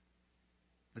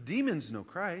 The demons know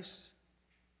Christ.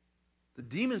 The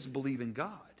demons believe in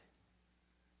God,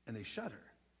 and they shudder.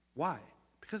 Why?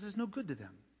 Because it's no good to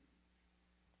them.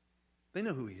 They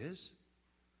know who he is.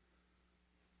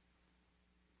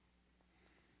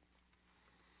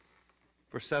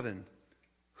 Verse 7,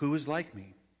 who is like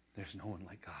me? There's no one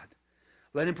like God.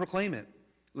 Let him proclaim it.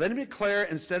 Let him declare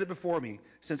and set it before me,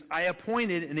 since I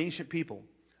appointed an ancient people.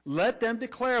 Let them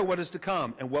declare what is to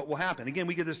come and what will happen. Again,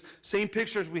 we get this same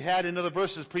picture as we had in other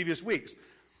verses previous weeks.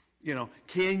 You know,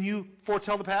 can you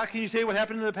foretell the past? Can you say what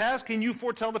happened in the past? Can you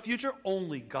foretell the future?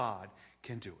 Only God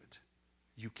can do it.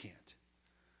 You can't.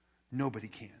 Nobody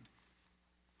can.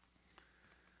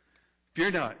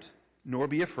 Fear not, nor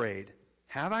be afraid.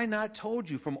 Have I not told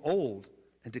you from old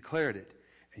and declared it?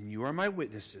 And you are my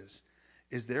witnesses.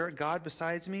 Is there a God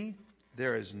besides me?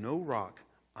 There is no rock.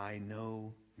 I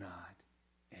know not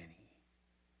any.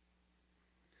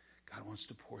 God wants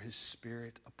to pour his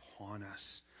Spirit upon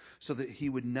us so that we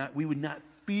would not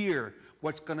fear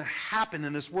what's going to happen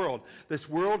in this world. This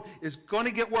world is going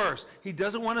to get worse. He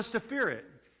doesn't want us to fear it.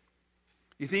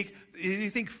 You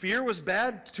think fear was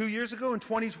bad 2 years ago in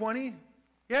 2020?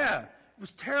 Yeah, it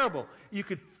was terrible. You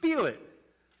could feel it.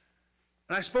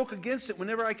 And I spoke against it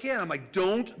whenever I can. I'm like,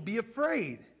 don't be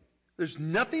afraid. There's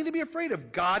nothing to be afraid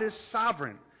of. God is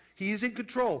sovereign. He's in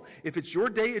control. If it's your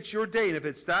day, it's your day. And if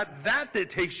it's that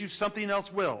takes you, something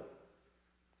else will.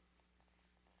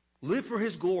 Live for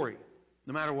his glory,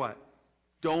 no matter what.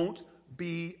 Don't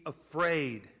be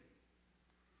afraid.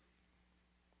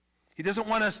 He doesn't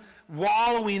want us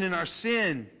wallowing in our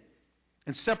sin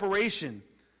and separation,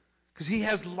 because he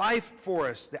has life for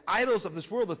us. The idols of this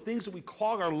world, the things that we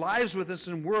clog our lives with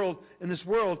in this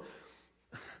world,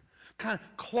 kind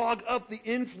of clog up the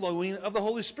inflowing of the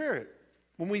Holy Spirit.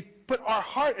 When we put our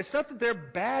heart, it's not that they're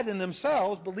bad in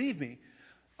themselves, believe me.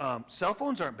 Cell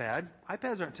phones aren't bad.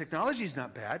 iPads aren't. Technology is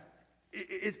not bad.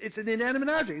 It's an inanimate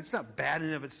object. It's not bad in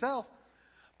and of itself.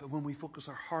 But when we focus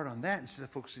our heart on that instead of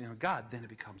focusing on God, then it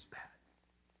becomes bad.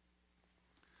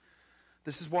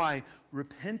 This is why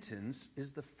repentance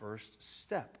is the first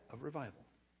step of revival.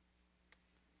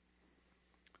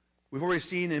 We've already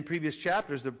seen in previous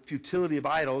chapters the futility of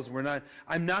idols.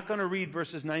 I'm not going to read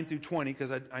verses 9 through 20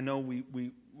 because I know we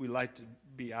like to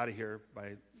be out of here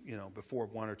by before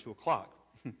 1 or 2 o'clock.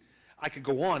 I could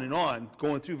go on and on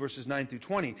going through verses 9 through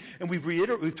 20. And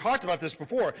we've talked about this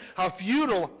before, how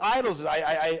futile idols is.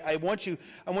 I want you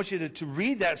to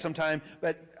read that sometime,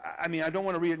 but I don't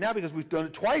want to read it now because we've done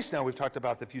it twice now. We've talked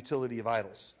about the futility of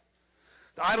idols.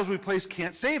 The idols we place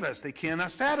can't save us. They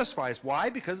cannot satisfy us. Why?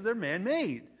 Because they're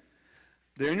man-made.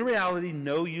 They're in reality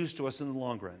no use to us in the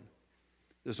long run.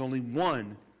 There's only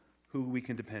one who we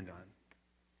can depend on.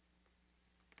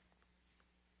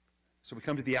 So we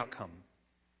come to the outcome.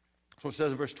 So it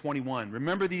says in verse 21,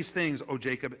 remember these things, O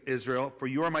Jacob, Israel, for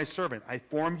you are my servant. I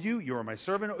formed you. You are my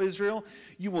servant, O Israel.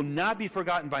 You will not be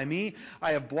forgotten by me.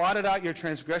 I have blotted out your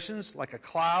transgressions like a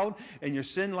cloud and your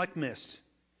sin like mist.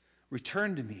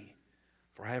 Return to me,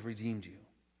 for I have redeemed you.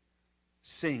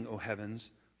 Sing, O heavens,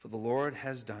 for the Lord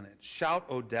has done it. Shout,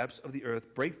 O depths of the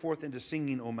earth. Break forth into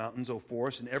singing, O mountains, O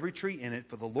forests, and every tree in it.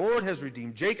 For the Lord has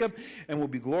redeemed Jacob and will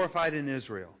be glorified in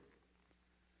Israel.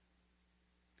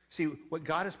 See, what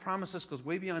God has promised us goes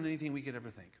way beyond anything we could ever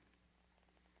think.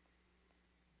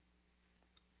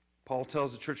 Paul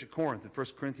tells the church at Corinth in 1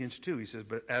 Corinthians 2, he says,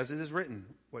 "But as it is written,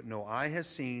 what no eye has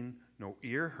seen, no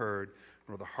ear heard,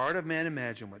 nor the heart of man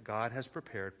imagined, what God has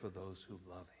prepared for those who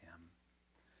love him."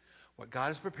 What God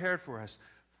has prepared for us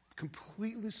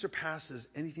completely surpasses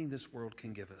anything this world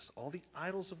can give us. All the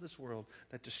idols of this world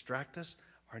that distract us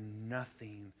are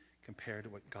nothing compared to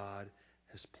what God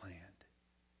has planned.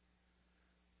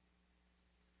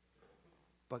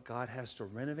 But God has to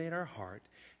renovate our heart,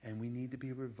 and we need to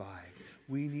be revived.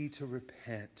 We need to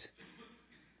repent.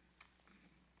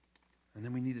 And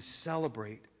then we need to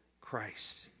celebrate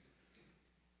Christ.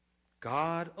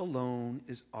 God alone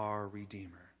is our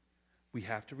Redeemer. We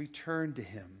have to return to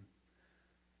him.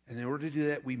 And in order to do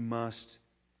that, we must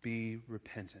be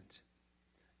repentant.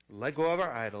 Let go of our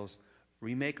idols,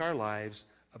 remake our lives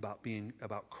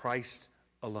about Christ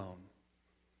alone.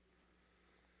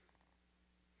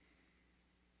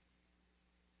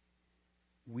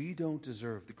 We don't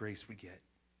deserve the grace we get.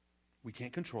 We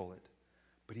can't control it.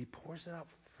 But he pours it out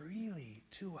freely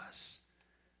to us,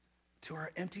 to our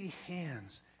empty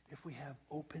hands, if we have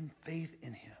open faith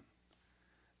in him.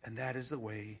 And that is the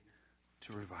way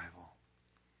to revival.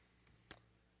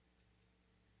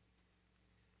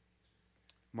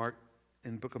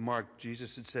 In the book of Mark,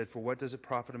 Jesus had said, "For what does it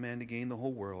profit a man to gain the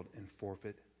whole world and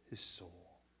forfeit his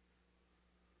soul?"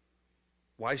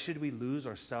 Why should we lose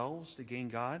ourselves to gain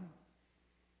God?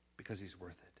 Because he's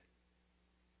worth it.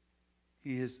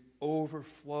 He is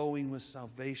overflowing with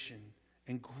salvation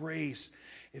and grace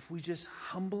if we just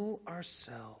humble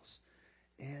ourselves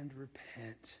and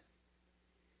repent.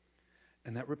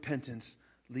 And that repentance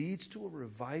leads to a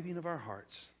reviving of our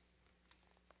hearts,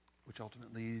 which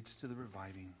ultimately leads to the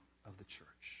reviving of the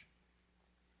church.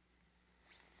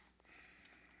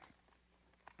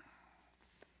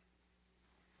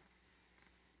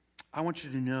 I want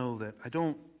you to know that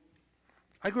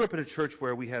I grew up in a church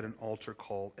where we had an altar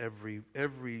call at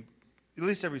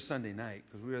least every Sunday night,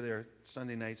 because we were there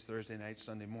Sunday nights, Thursday nights,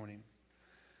 Sunday morning.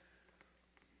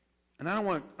 And I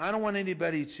don't want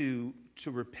anybody to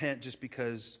repent just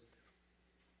because,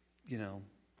 the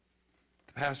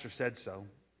pastor said so.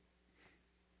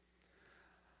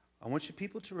 I want you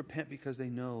people to repent because they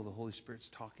know the Holy Spirit's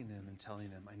talking to them and telling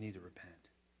them, "I need to repent."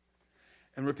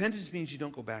 And repentance means you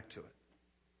don't go back to it.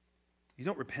 You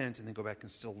don't repent and then go back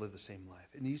and still live the same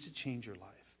life. It needs to change your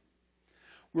life.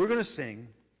 We're going to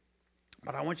sing,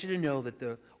 but I want you to know that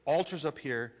the altars up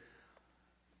here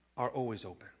are always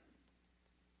open.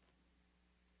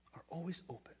 Are always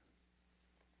open.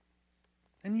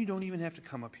 And you don't even have to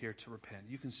come up here to repent.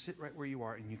 You can sit right where you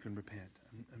are and you can repent.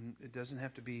 And it doesn't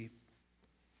have to be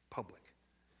public.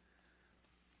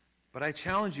 But I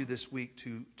challenge you this week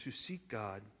to seek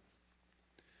God.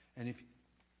 And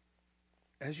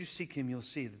as you seek him, you'll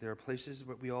see that there are places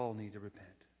where we all need to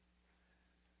repent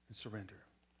and surrender.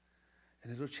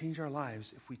 And it'll change our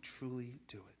lives if we truly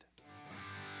do it.